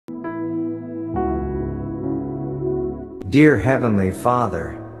Dear Heavenly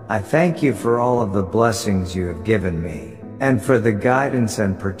Father, I thank you for all of the blessings you have given me, and for the guidance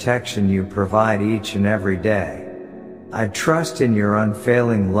and protection you provide each and every day. I trust in your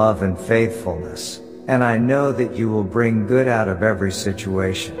unfailing love and faithfulness, and I know that you will bring good out of every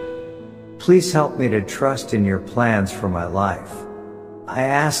situation. Please help me to trust in your plans for my life. I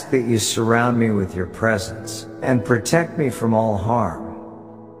ask that you surround me with your presence, and protect me from all harm.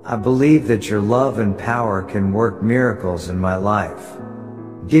 I believe that your love and power can work miracles in my life.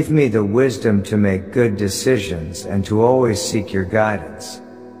 Give me the wisdom to make good decisions and to always seek your guidance.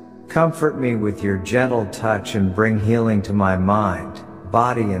 Comfort me with your gentle touch and bring healing to my mind,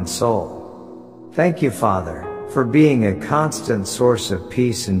 body and soul. Thank you, Father, for being a constant source of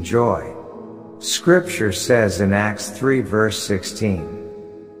peace and joy. Scripture says in Acts 3 verse 16,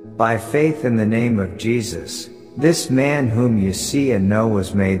 "By faith in the name of Jesus, this man whom you see and know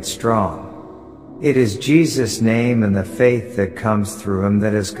was made strong." It is Jesus' name and the faith that comes through him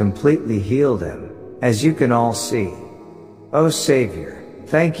that has completely healed him, as you can all see. Oh Savior,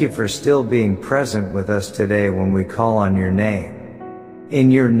 thank you for still being present with us today when we call on your name.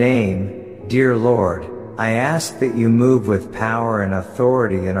 In your name, dear Lord, I ask that you move with power and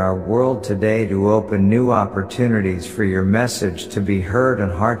authority in our world today to open new opportunities for your message to be heard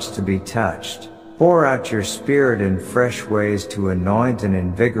and hearts to be touched. Pour out your Spirit in fresh ways to anoint and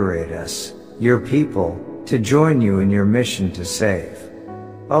invigorate us, your people, to join you in your mission to save.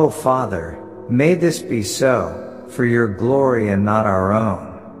 Oh Father, may this be so, for your glory and not our own.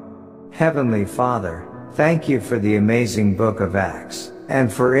 Heavenly Father, thank you for the amazing book of Acts,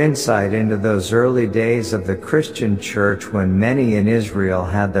 and for insight into those early days of the Christian church when many in Israel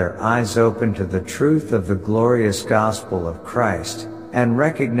had their eyes open to the truth of the glorious gospel of Christ, and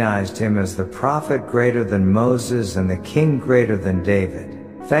recognized him as the prophet greater than Moses and the king greater than David.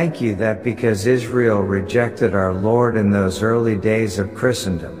 Thank you that because Israel rejected our Lord in those early days of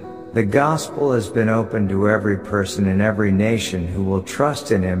Christendom, the gospel has been opened to every person in every nation who will trust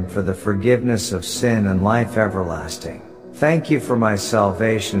in him for the forgiveness of sin and life everlasting. Thank you for my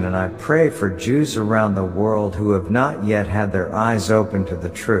salvation, and I pray for Jews around the world who have not yet had their eyes open to the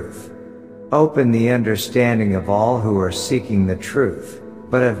truth. Open the understanding of all who are seeking the truth,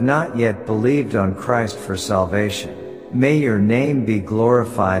 but have not yet believed on Christ for salvation. May your name be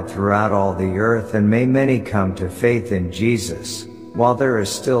glorified throughout all the earth, and may many come to faith in Jesus, while there is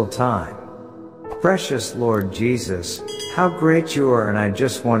still time. Precious Lord Jesus, how great you are, and I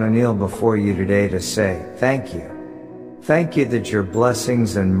just want to kneel before you today to say, thank you. Thank you that your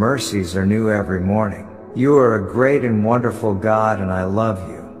blessings and mercies are new every morning. You are a great and wonderful God, and I love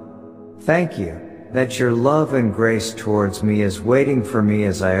you. Thank you that your love and grace towards me is waiting for me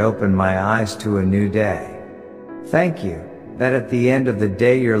as I open my eyes to a new day. Thank you that at the end of the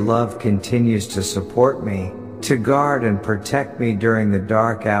day your love continues to support me, to guard and protect me during the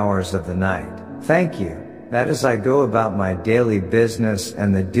dark hours of the night. Thank you that as I go about my daily business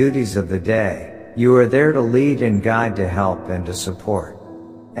and the duties of the day, you are there to lead and guide, to help and to support.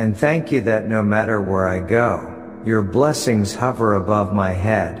 And thank you that no matter where I go, your blessings hover above my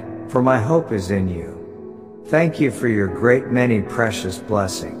head, for my hope is in you. Thank you for your great many precious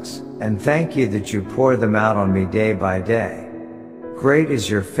blessings, and thank you that you pour them out on me day by day. Great is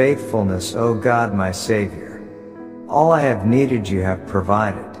your faithfulness, O God my Savior. All I have needed you have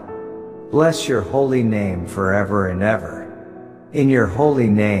provided. Bless your holy name forever and ever. In your holy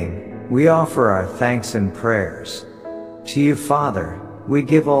name, we offer our thanks and prayers. To you, Father, we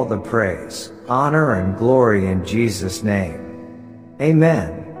give all the praise, honor and glory in Jesus' name.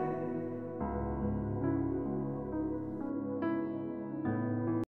 Amen.